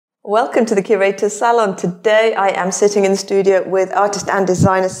Welcome to the Curator's Salon. Today I am sitting in the studio with artist and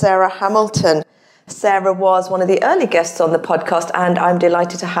designer Sarah Hamilton. Sarah was one of the early guests on the podcast and I'm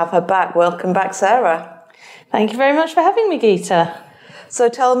delighted to have her back. Welcome back, Sarah. Thank you very much for having me, Geeta. So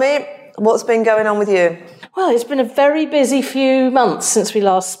tell me, what's been going on with you? Well, it's been a very busy few months since we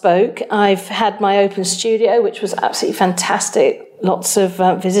last spoke. I've had my open studio, which was absolutely fantastic. Lots of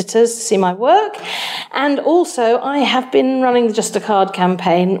visitors to see my work. And also, I have been running the Just a Card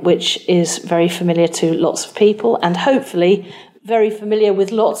campaign, which is very familiar to lots of people and hopefully very familiar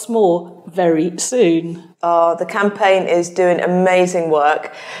with lots more very soon. Oh, the campaign is doing amazing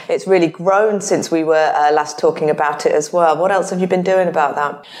work. It's really grown since we were last talking about it as well. What else have you been doing about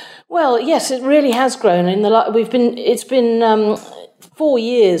that? Well, yes, it really has grown. It's been 4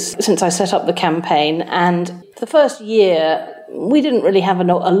 years since I set up the campaign, and the first year we didn't really have a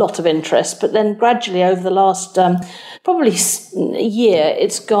lot of interest, but then gradually over the last probably year,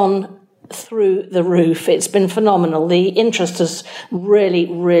 it's gone through the roof. It's been phenomenal. The interest has really,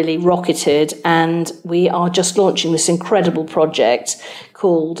 really rocketed, and we are just launching this incredible project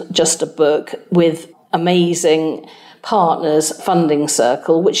called Just a Book with amazing partners funding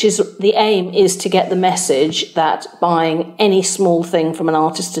circle, which is the aim is to get the message that buying any small thing from an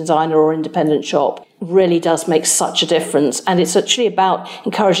artist, designer or independent shop really does make such a difference. And it's actually about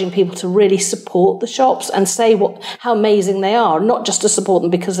encouraging people to really support the shops and say how amazing they are, not just to support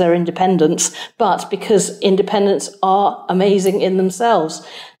them because they're independents, but because independents are amazing in themselves.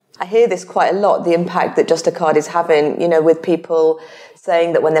 I hear this quite a lot, the impact that Just a Card is having, with people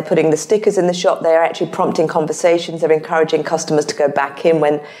saying that when they're putting the stickers in the shop, they're actually prompting conversations. They're encouraging customers to go back in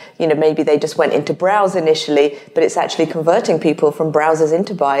when, maybe they just went in to browse initially, but it's actually converting people from browsers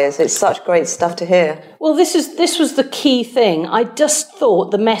into buyers. It's such great stuff to hear. Well, this was the key thing. I just thought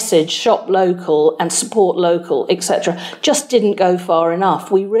the message shop local and support local, etc., just didn't go far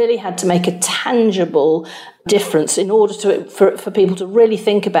enough. We really had to make a tangible difference in order for people to really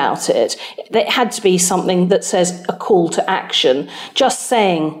think about it. It had to be something that says a call to action. Just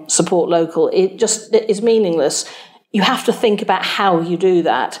saying support local, it is meaningless. You have to think about how you do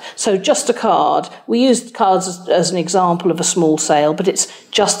that. So Just a Card, we used cards as an example of a small sale, but it's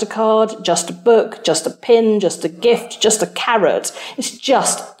just a card, just a book, just a pin, just a gift, just a carrot. It's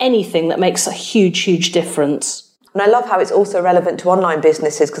just anything that makes a huge, huge difference. And I love how it's also relevant to online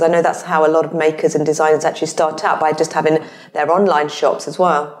businesses, because I know that's how a lot of makers and designers actually start out, by just having their online shops as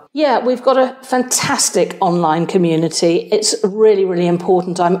well. Yeah, we've got a fantastic online community. It's really, really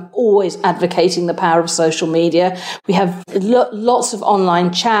important. I'm always advocating the power of social media. We have lots of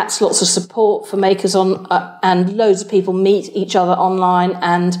online chats, lots of support for makers and loads of people meet each other online.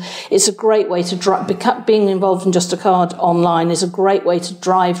 And it's a great way to being involved in Just a Card online is a great way to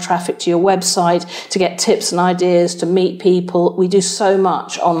drive traffic to your website, to get tips and ideas, to meet people. We do so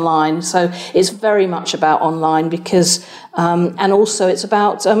much online. So it's very much about online because and also it's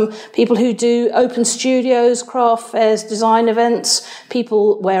about people who do open studios, craft fairs, design events.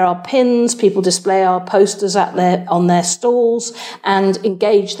 People wear our pins, people display our posters on their stalls and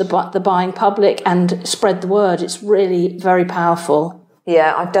engage the buying public and spread the word. It's really very powerful.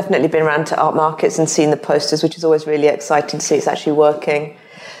 Yeah, I've definitely been around to art markets and seen the posters, which is always really exciting to see it's actually working.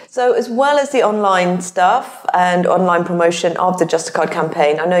 So as well as the online stuff and online promotion of the Just a Card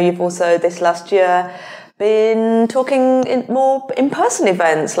campaign, I know you've also this last year been talking more in-person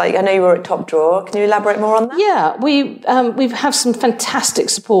events. Like I know you were at Top Drawer. Can you elaborate more on that? Yeah, we've had some fantastic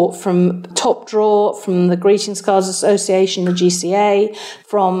support from Top Drawer, from the Greetings Cards Association, the GCA,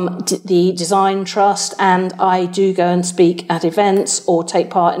 from the Design Trust, and I do go and speak at events or take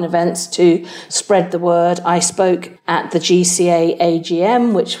part in events to spread the word. I spoke at the GCA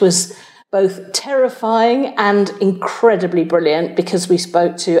AGM, which was both terrifying and incredibly brilliant because we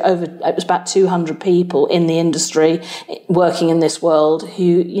spoke to it was about 200 people in the industry working in this world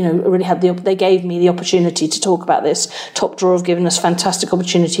who, really had they gave me the opportunity to talk about this. Top Drawer have given us fantastic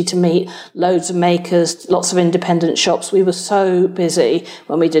opportunity to meet loads of makers, lots of independent shops. We were so busy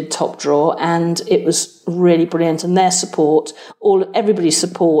when we did Top Drawer and it was really brilliant, and their support, everybody's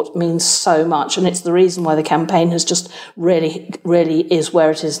support means so much, and it's the reason why the campaign has just really, really is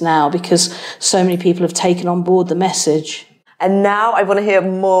where it is now, because so many people have taken on board the message. And now I want to hear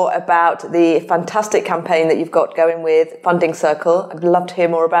more about the fantastic campaign that you've got going with Funding Circle. I'd love to hear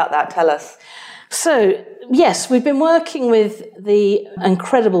more about that. Tell us. So, yes, we've been working with the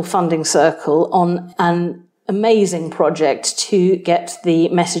incredible Funding Circle on an amazing project to get the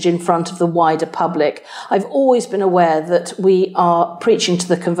message in front of the wider public. I've always been aware that we are preaching to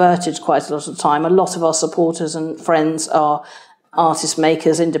the converted quite a lot of the time. A lot of our supporters and friends are artists,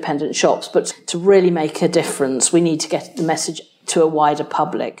 makers, independent shops, but to really make a difference, we need to get the message to a wider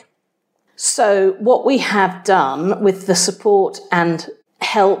public. So what we have done with the support and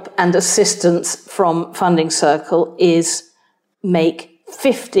help and assistance from Funding Circle is make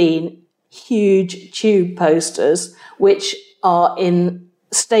 15 huge tube posters, which are in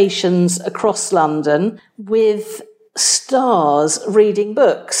stations across London with stars reading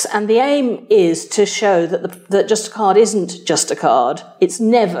books. And the aim is to show that Just a Card isn't just a card. It's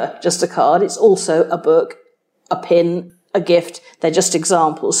never just a card. It's also a book, a pin, a gift. They're just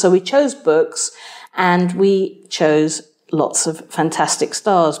examples. So we chose books and we chose lots of fantastic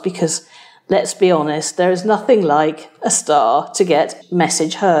stars because, let's be honest, there is nothing like a star to get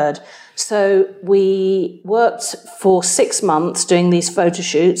message heard. So we worked for 6 months doing these photo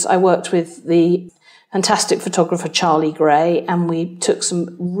shoots. I worked with the fantastic photographer Charlie Gray, and we took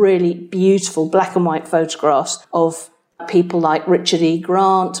some really beautiful black and white photographs of people like Richard E.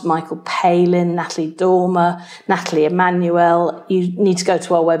 Grant, Michael Palin, Natalie Dormer, Natalie Emmanuel. You need to go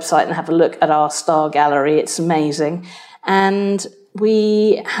to our website and have a look at our star gallery. It's amazing. And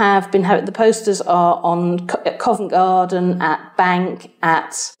we have been having, the posters are at Covent Garden, at Bank,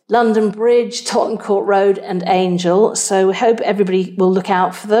 at London Bridge, Tottenham Court Road and Angel. So we hope everybody will look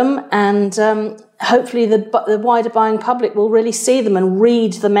out for them, and hopefully the wider buying public will really see them and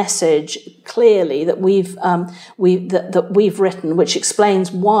read the message clearly that we've written, which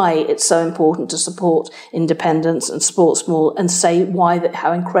explains why it's so important to support independents and support small, and say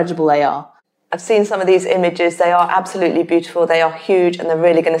how incredible they are. I've seen some of these images. They are absolutely beautiful. They are huge, and they're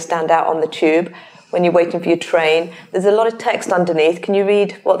really going to stand out on the tube when you're waiting for your train. There's a lot of text underneath. Can you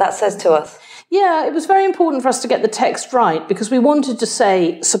read what that says to us? Yeah, it was very important for us to get the text right because we wanted to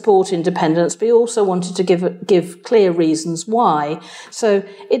say support independence, but we also wanted to give clear reasons why. So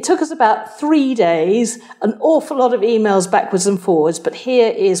it took us about 3 days, an awful lot of emails backwards and forwards, but here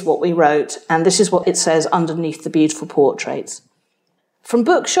is what we wrote, and this is what it says underneath the beautiful portraits. From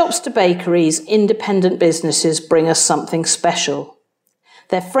bookshops to bakeries, independent businesses bring us something special.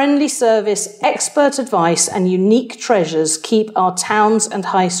 Their friendly service, expert advice, and unique treasures keep our towns and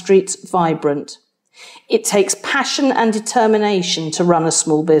high streets vibrant. It takes passion and determination to run a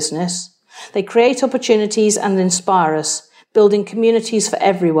small business. They create opportunities and inspire us, building communities for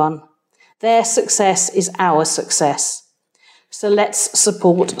everyone. Their success is our success. So let's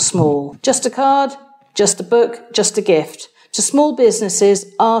support small. Just a card, just a book, just a gift. To small businesses,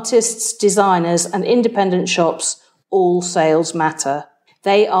 artists, designers, and independent shops, all sales matter.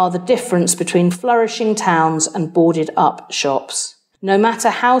 They are the difference between flourishing towns and boarded up shops. No matter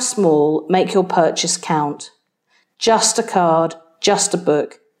how small, make your purchase count. Just a card, just a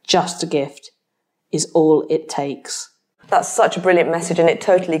book, just a gift is all it takes. That's such a brilliant message, and it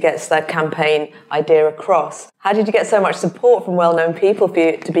totally gets that campaign idea across. How did you get so much support from well-known people for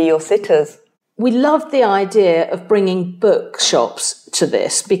you to be your sitters? We loved the idea of bringing bookshops to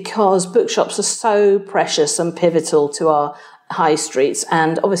this because bookshops are so precious and pivotal to our high streets,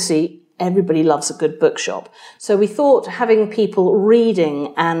 and obviously everybody loves a good bookshop. So we thought having people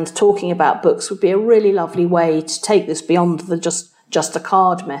reading and talking about books would be a really lovely way to take this beyond the just a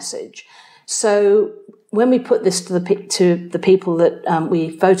card message. So when we put this to the people that we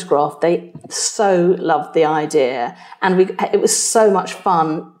photographed, they so loved the idea, and it was so much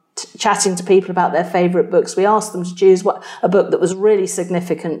fun chatting to people about their favourite books. We asked them to choose a book that was really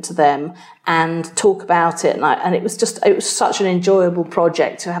significant to them and talk about it. And it was such an enjoyable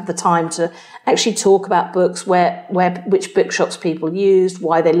project to have the time to actually talk about books, which bookshops people used,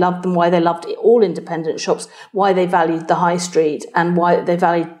 why they loved them, why they loved all independent shops, why they valued the high street, and why they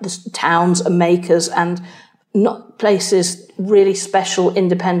valued the towns and makers and not places, really special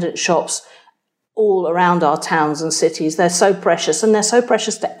independent shops all around our towns and cities. They're so precious, and they're so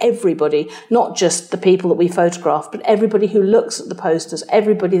precious to everybody, not just the people that we photograph, but everybody who looks at the posters,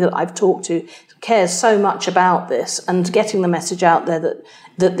 everybody that I've talked to cares so much about this, and getting the message out there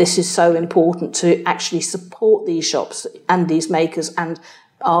that this is so important to actually support these shops and these makers and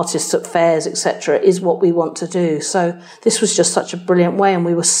artists at fairs, etc., is what we want to do. So this was just such a brilliant way, and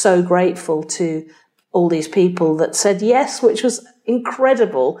we were so grateful to all these people that said yes, which was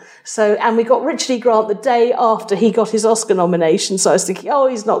incredible. So, and we got Richard E. Grant the day after he got his Oscar nomination. So I was thinking,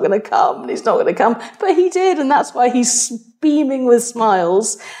 he's not going to come. But he did. And that's why he's beaming with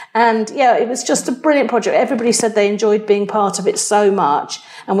smiles. And yeah, it was just a brilliant project. Everybody said they enjoyed being part of it so much.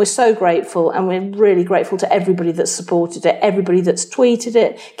 And we're so grateful. And we're really grateful to everybody that's supported it, everybody that's tweeted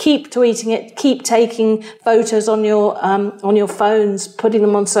it. Keep tweeting it. Keep taking photos on your phones, putting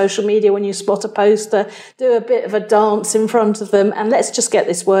them on social media when you spot a poster. Do a bit of a dance in front of them. And let's just get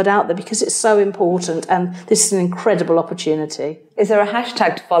this word out there because it's so important. And this is an incredible opportunity. Is there a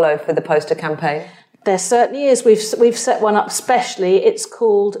hashtag to follow for the poster campaign? There certainly is. We've set one up specially. It's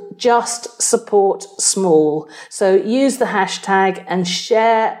called Just Support Small. So use the hashtag and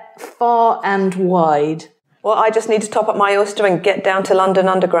share far and wide. Well, I just need to top up my Oyster and get down to London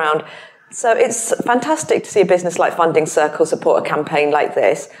Underground. So it's fantastic to see a business like Funding Circle support a campaign like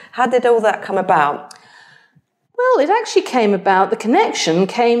this. How did all that come about? Well, it actually came about, the connection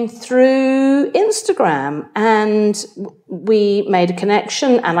came through Instagram, and we made a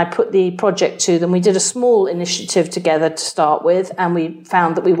connection and I put the project to them. We did a small initiative together to start with, and we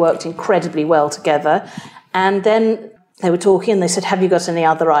found that we worked incredibly well together. And then they were talking and they said, have you got any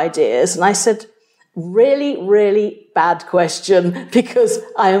other ideas? And I said, really, really bad question, because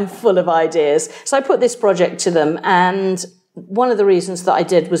I am full of ideas. So I put this project to them, and one of the reasons that I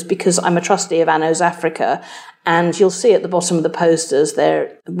did was because I'm a trustee of Annos Africa, and you'll see at the bottom of the posters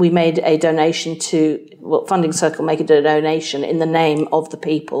there, we made a donation Funding Circle made a donation in the name of the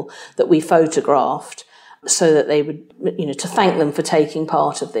people that we photographed, so that they would, to thank them for taking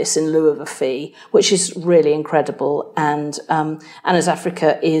part of this in lieu of a fee, which is really incredible. And Annos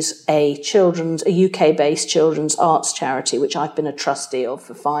Africa is a UK-based children's arts charity, which I've been a trustee of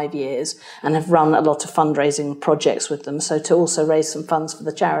for 5 years and have run a lot of fundraising projects with them. So to also raise some funds for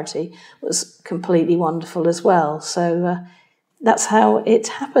the charity was completely wonderful as well. So that's how it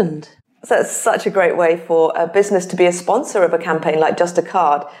happened. So it's such a great way for a business to be a sponsor of a campaign like Just a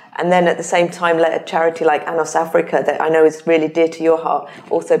Card, and then at the same time let a charity like Annos Africa, that I know is really dear to your heart,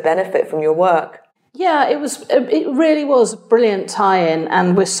 also benefit from your work. Yeah, it really was a brilliant tie-in,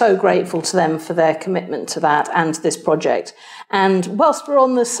 and we're so grateful to them for their commitment to that and this project. And whilst we're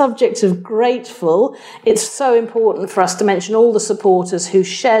on the subject of grateful, it's so important for us to mention all the supporters who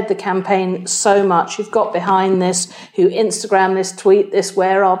shared the campaign so much, who've got behind this, who Instagram this, tweet this,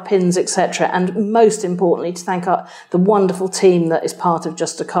 wear our pins, etc. And most importantly, to thank the wonderful team that is part of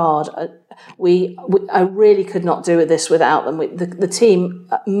Just a Card. I really could not do this without them. The team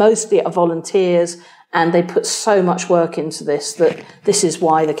mostly are volunteers, and they put so much work into this that this is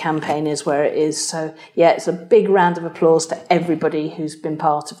why the campaign is where it is. So yeah, it's a big round of applause to everybody who's been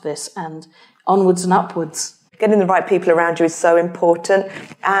part of this, and onwards and upwards. Getting the right people around you is so important,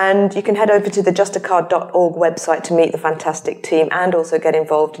 and you can head over to the justacard.org website to meet the fantastic team and also get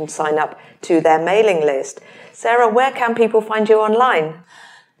involved and sign up to their mailing list. Sarah, where can people find you online?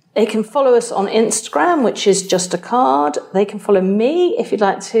 They can follow us on Instagram, which is Just a Card. They can follow me, if you'd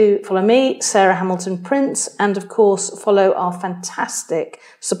like to follow me, Sarah Hamilton Prince, and of course follow our fantastic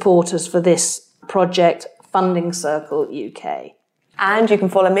supporters for this project, Funding Circle UK. And you can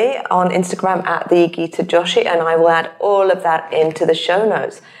follow me on Instagram at the Geeta Joshi, and I will add all of that into the show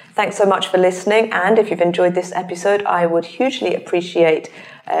notes. Thanks so much for listening, and if you've enjoyed this episode, I would hugely appreciate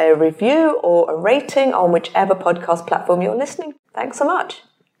a review or a rating on whichever podcast platform you're listening. Thanks so much.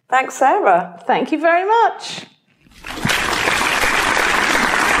 Thanks, Sarah. Thank you very much.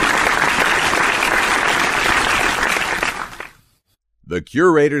 The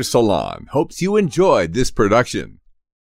Curator's Salon hopes you enjoyed this production.